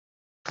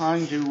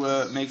trying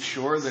to make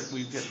sure that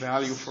we get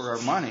value for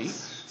our money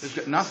has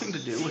got nothing to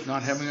do with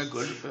not having a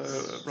good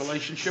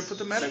relationship with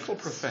the medical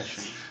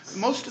profession.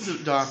 Most of the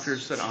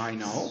doctors that I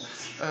know,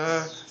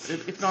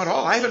 if not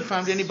all, I haven't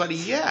found anybody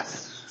yet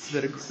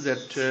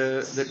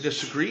that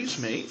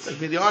disagrees me. I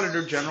mean, the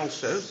Auditor General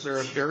says there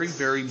are very,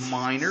 very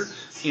minor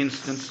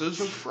instances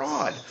of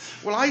fraud.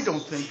 Well, I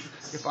don't think,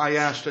 if I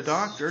asked a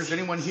doctor, is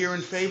anyone here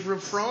in favor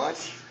of fraud?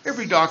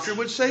 Every doctor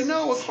would say,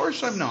 no, of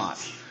course I'm not.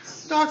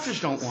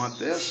 Doctors don't want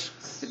this.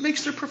 It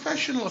makes their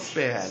profession look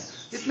bad.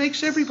 It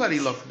makes everybody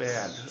look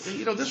bad.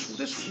 You know,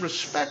 this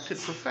respected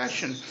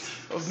profession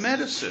of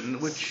medicine,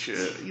 which,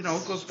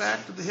 goes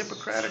back to the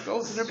Hippocratic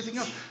Oath and everything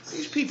else.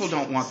 These people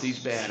don't want these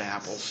bad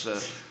apples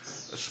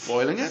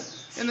spoiling it.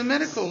 And the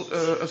Medical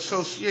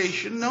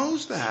Association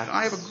knows that.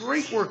 I have a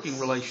great working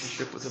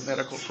relationship with the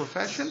medical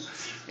profession,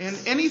 and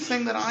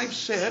anything that I've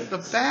said, the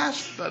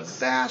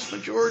vast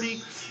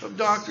majority of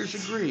doctors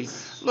agree.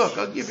 Look,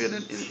 I'll give you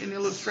an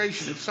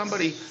illustration. If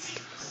somebody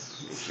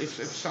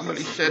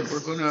said we're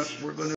going to